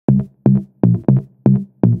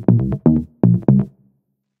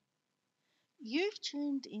You've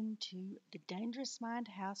tuned into the Dangerous Mind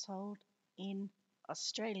household in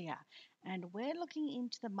Australia, and we're looking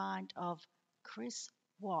into the mind of Chris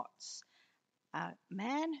Watts, a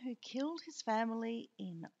man who killed his family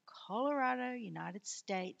in Colorado, United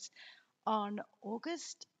States on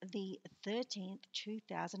August the 13th,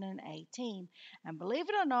 2018. And believe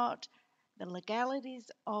it or not, the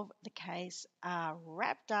legalities of the case are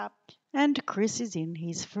wrapped up, and Chris is in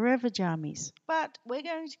his forever jammies. But we're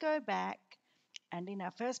going to go back, and in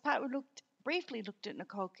our first part, we briefly looked at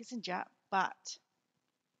Nicole Kissinger, but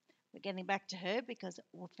we're getting back to her because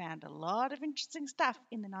we found a lot of interesting stuff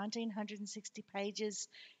in the 1960 pages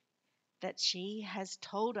that she has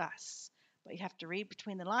told us. But you have to read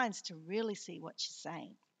between the lines to really see what she's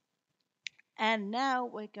saying. And now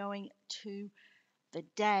we're going to the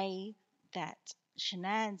day that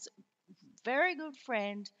Shanann's very good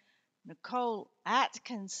friend, Nicole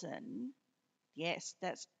Atkinson, yes,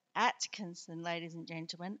 that's Atkinson, ladies and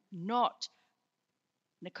gentlemen, not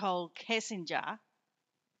Nicole Kessinger.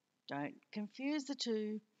 Don't confuse the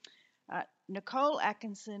two. Nicole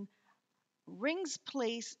Atkinson rings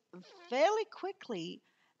police fairly quickly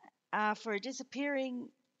for a disappearing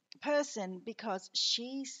person because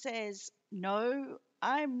she says, "No,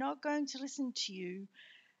 I'm not going to listen to you,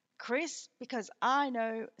 Chris, because I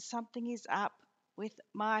know something is up with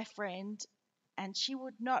my friend and she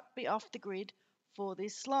would not be off the grid for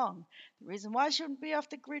this long. The reason why she wouldn't be off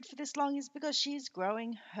the grid for this long is because she's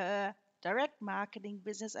growing her direct marketing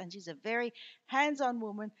business and she's a very hands-on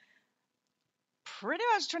woman, pretty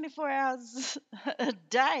much 24 hours a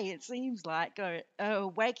day, it seems like, or a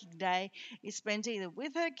waking day is spent either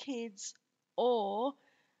with her kids or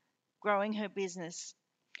growing her business.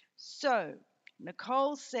 So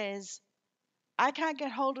Nicole says, I can't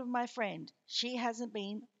get hold of my friend. She hasn't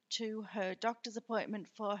been to her doctor's appointment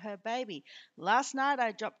for her baby. Last night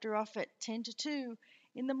I dropped her off at 10 to 2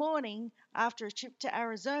 in the morning after a trip to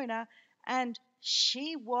Arizona, and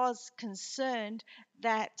she was concerned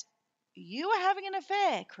that you were having an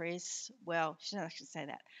affair, Chris. Well, she didn't actually say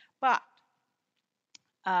that, but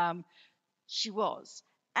um, she was.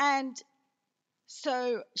 And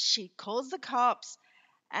so she calls the cops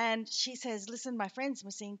and she says, listen, my friend's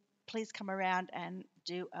missing. Please come around and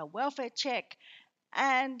do a welfare check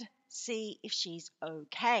and see if she's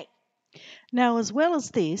okay. Now, as well as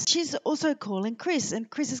this, she's also calling Chris, and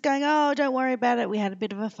Chris is going, oh, don't worry about it. We had a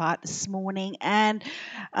bit of a fight this morning, and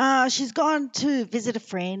she's gone to visit a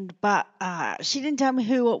friend, but she didn't tell me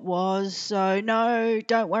who it was, so no,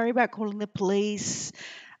 don't worry about calling the police.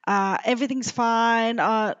 Everything's fine.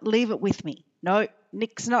 Leave it with me. No,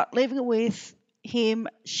 Nick's not leaving it with him.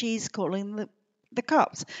 She's calling the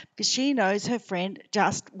cops because she knows her friend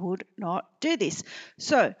just would not do this.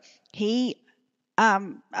 So he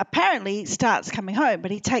apparently starts coming home,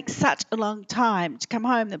 but he takes such a long time to come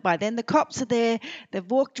home that by then the cops are there.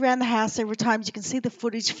 They've walked around the house several times. You can see the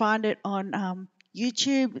footage, find it on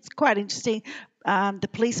YouTube. It's quite interesting. The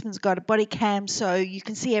policeman's got a body cam, so you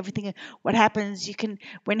can see everything, what happens. You can,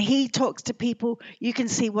 when he talks to people, you can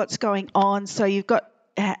see what's going on. So you've got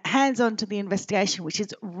hands on to the investigation, which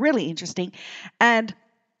is really interesting. And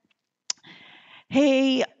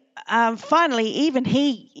he finally, even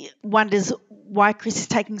he wonders why Chris is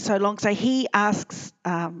taking so long. So he asks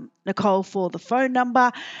Nicole for the phone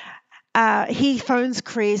number. He phones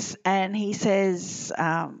Chris and he says,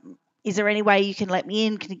 is there any way you can let me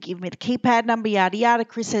in? Can you give me the keypad number? Yada, yada.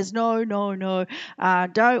 Chris says, no.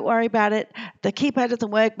 Don't worry about it. The keypad doesn't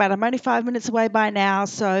work, but I'm only 5 minutes away by now,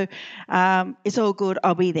 so it's all good.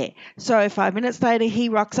 I'll be there. So 5 minutes later, he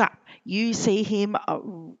rocks up. You see him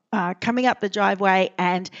coming up the driveway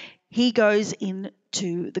and he goes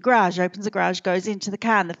into the garage, opens the garage, goes into the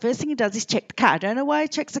car, and the first thing he does is check the car. I don't know why he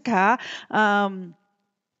checks the car.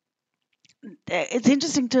 It's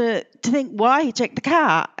interesting to think why he checked the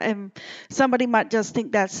car. Somebody might just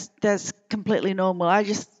think that's completely normal. I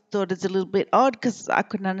just thought it's a little bit odd because I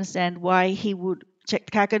couldn't understand why he would check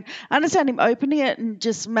the car. I could understand him opening it and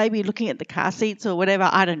just maybe looking at the car seats or whatever.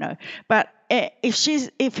 I don't know. But if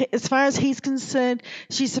as far as he's concerned,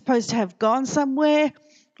 she's supposed to have gone somewhere.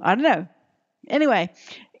 I don't know. Anyway,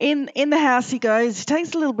 in the house he goes. It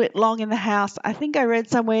takes a little bit long in the house. I think I read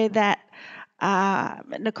somewhere that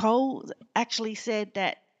Nicole actually said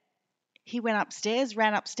that he ran upstairs.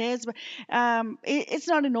 But it's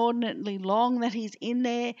not inordinately long that he's in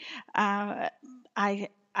there. I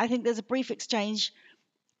think there's a brief exchange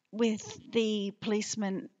with the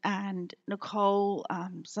policeman and Nicole,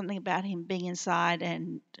 something about him being inside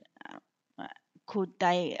and could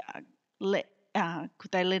they let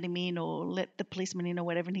could they let him in or let the policeman in or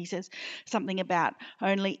whatever, and he says something about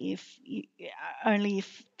only if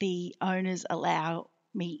the owners allow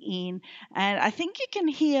me in. And I think you can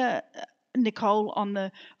hear Nicole on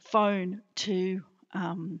the phone to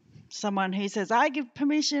someone who says, I give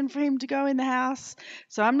permission for him to go in the house.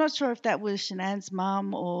 So I'm not sure if that was Shanann's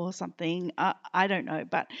mum or something. I don't know.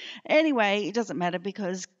 But anyway, it doesn't matter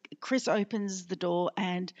because Chris opens the door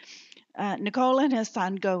and Nicole and her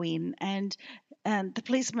son go in, and the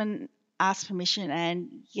policeman asks permission, and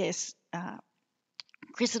yes,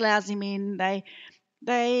 Chris allows him in.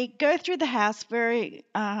 They go through the house very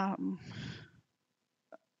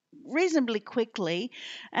reasonably quickly,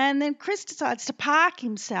 and then Chris decides to park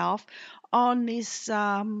himself on this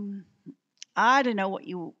I don't know what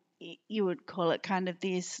you would call it, kind of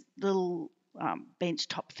this little bench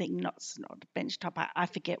top thing. Not a bench top. I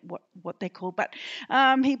forget what they're called, but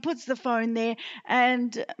he puts the phone there,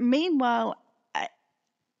 and meanwhile,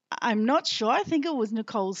 I'm not sure. I think it was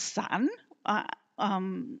Nicole's son. Uh,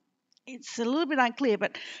 um, it's a little bit unclear,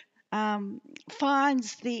 but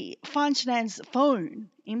finds Shanann's phone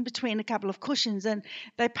in between a couple of cushions, and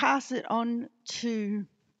they pass it on to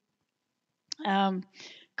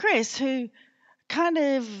Chris, who kind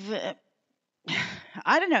of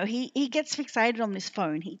I don't know. He gets fixated on this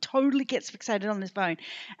phone. He totally gets fixated on this phone,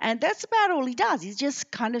 and that's about all he does. He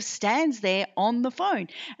just kind of stands there on the phone,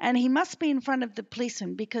 and he must be in front of the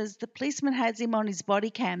policeman because the policeman has him on his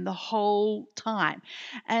body cam the whole time,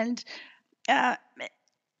 and uh,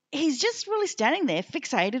 he's just really standing there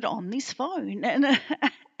fixated on this phone.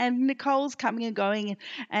 And Nicole's coming and going,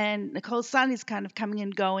 and Nicole's son is kind of coming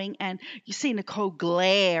and going, and you see Nicole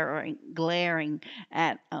glaring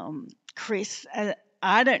at Chris.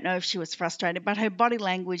 I don't know if she was frustrated, but her body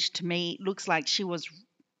language to me looks like she was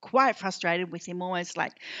quite frustrated with him, almost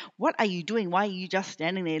like, what are you doing? Why are you just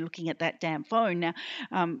standing there looking at that damn phone? Now,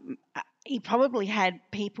 he probably had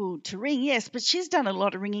people to ring, yes, but she's done a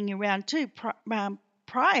lot of ringing around too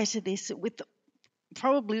prior to this with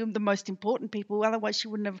probably the most important people. Otherwise, she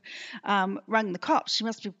wouldn't have rung the cops. She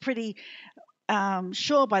must be pretty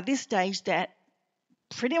sure by this stage that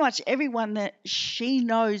pretty much everyone that she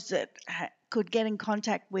knows that could get in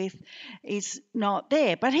contact with is not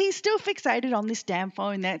there. But he's still fixated on this damn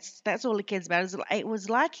phone. That's all he cares about. It was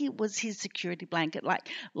like it was his security blanket, like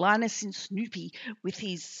Linus and Snoopy with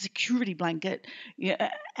his security blanket.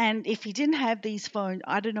 Yeah, and if he didn't have these phones,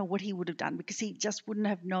 I don't know what he would have done because he just wouldn't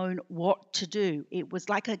have known what to do. It was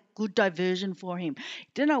like a good diversion for him. He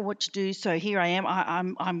didn't know what to do, so here I am.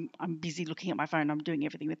 I'm busy looking at my phone. I'm doing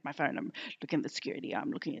everything with my phone. I'm looking at the security.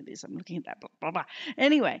 I'm looking at this. I'm looking at that. Blah blah blah.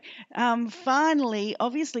 Anyway, finally,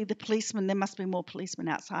 obviously, the policeman, there must be more policemen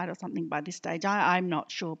outside or something by this stage. I'm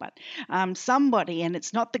not sure, but somebody, and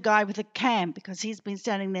it's not the guy with the cam because he's been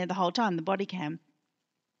standing there the whole time, the body cam,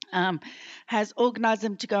 has organised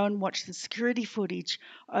them to go and watch the security footage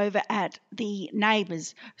over at the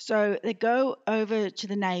neighbours. So they go over to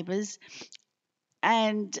the neighbours,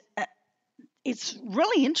 and it's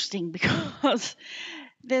really interesting because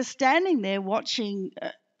they're standing there watching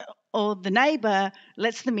or the neighbor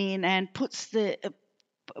lets them in and puts the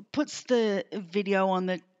video on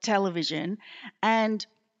the television and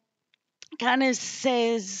kind of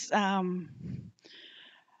says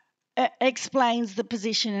explains the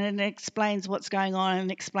position and explains what's going on and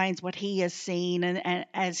explains what he has seen and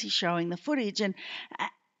as he's showing the footage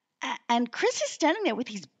and Chris is standing there with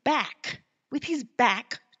his back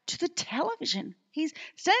to the television. He's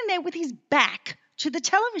standing there with his back to the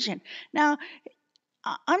television. Now,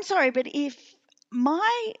 I'm sorry, but if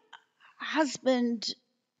my husband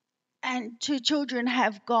and two children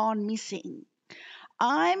have gone missing,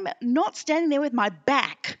 I'm not standing there with my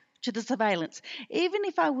back to the surveillance, even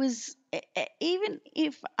if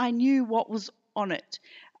I knew what was on it.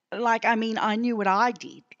 Like, I mean, I knew what I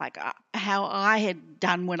did, like how I had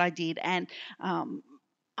done what I did, and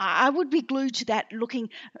I would be glued to that looking,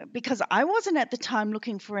 because I wasn't at the time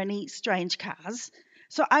looking for any strange cars.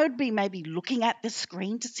 So I would be maybe looking at the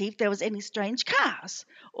screen to see if there was any strange cars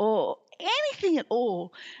or anything at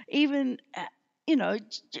all, even,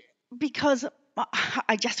 because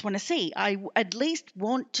I just want to see. I at least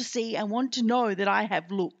want to see and want to know that I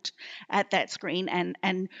have looked at that screen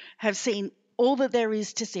and have seen all that there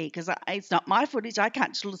is to see, because it's not my footage. I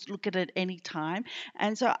can't just look at it any time.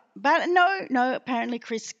 And so, but no, apparently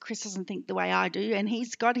Chris doesn't think the way I do, and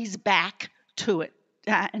he's got his back to it.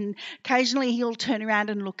 And occasionally he'll turn around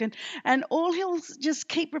and look, and all he'll just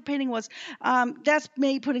keep repeating was, "That's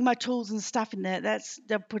me putting my tools and stuff in there. That's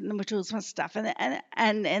they're putting my tools and stuff,"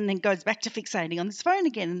 and then goes back to fixating on this phone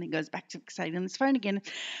again, and then goes back to fixating on this phone again.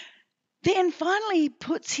 Then finally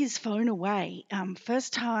puts his phone away.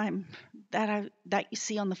 First time that you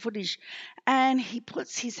see on the footage, and he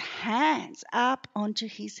puts his hands up onto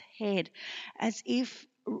his head, as if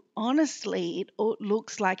honestly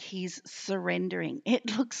looks like he's surrendering.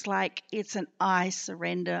 It looks like it's an I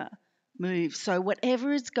surrender move. So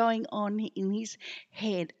whatever is going on in his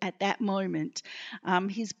head at that moment,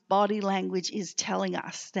 his body language is telling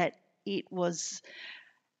us that it was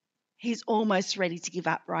he's almost ready to give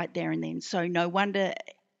up right there and then. So no wonder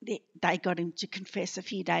they got him to confess a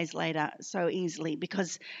few days later so easily,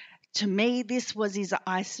 because to me, this was his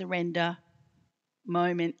I surrender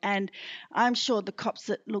moment. And I'm sure the cops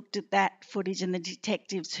that looked at that footage and the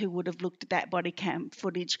detectives who would have looked at that body cam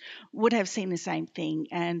footage would have seen the same thing,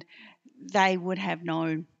 and they would have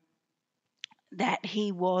known that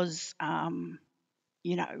he was,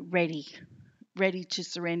 ready to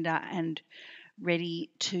surrender and ready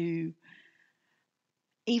to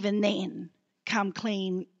even then come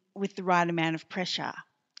clean with the right amount of pressure.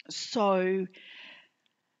 So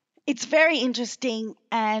it's very interesting.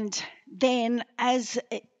 And then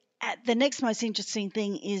the next most interesting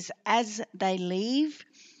thing is, as they leave,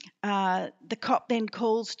 the cop then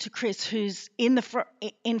calls to Chris, who's in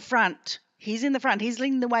front. He's in the front. He's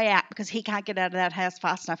leading the way out because he can't get out of that house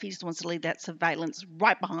fast enough. He just wants to leave that surveillance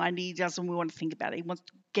right behind. He doesn't want to think about it. He wants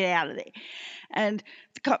to get out of there. And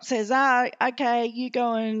the cop says, okay, you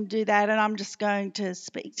go and do that, and I'm just going to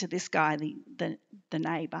speak to this guy, the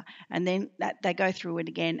neighbour. And then they go through it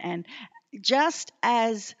again. And just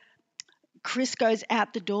as Chris goes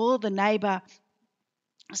out the door, the neighbour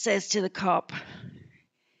says to the cop,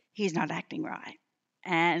 he's not acting right.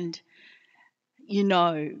 And you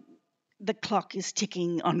know the clock is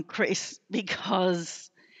ticking on Chris,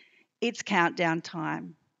 because it's countdown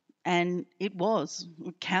time. And it was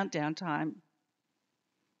countdown time.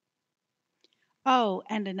 Oh,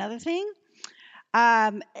 and another thing,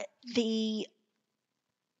 um, the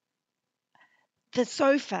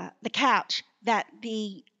sofa, the couch that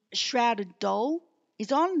the shrouded doll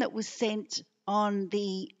is on, that was sent on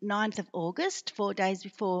the 9th of August, 4 days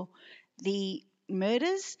before the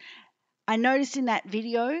murders. I noticed in that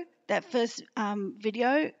video, that first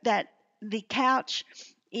video, that the couch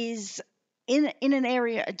is in an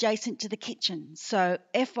area adjacent to the kitchen. So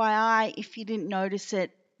FYI, if you didn't notice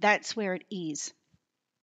it, that's where it is.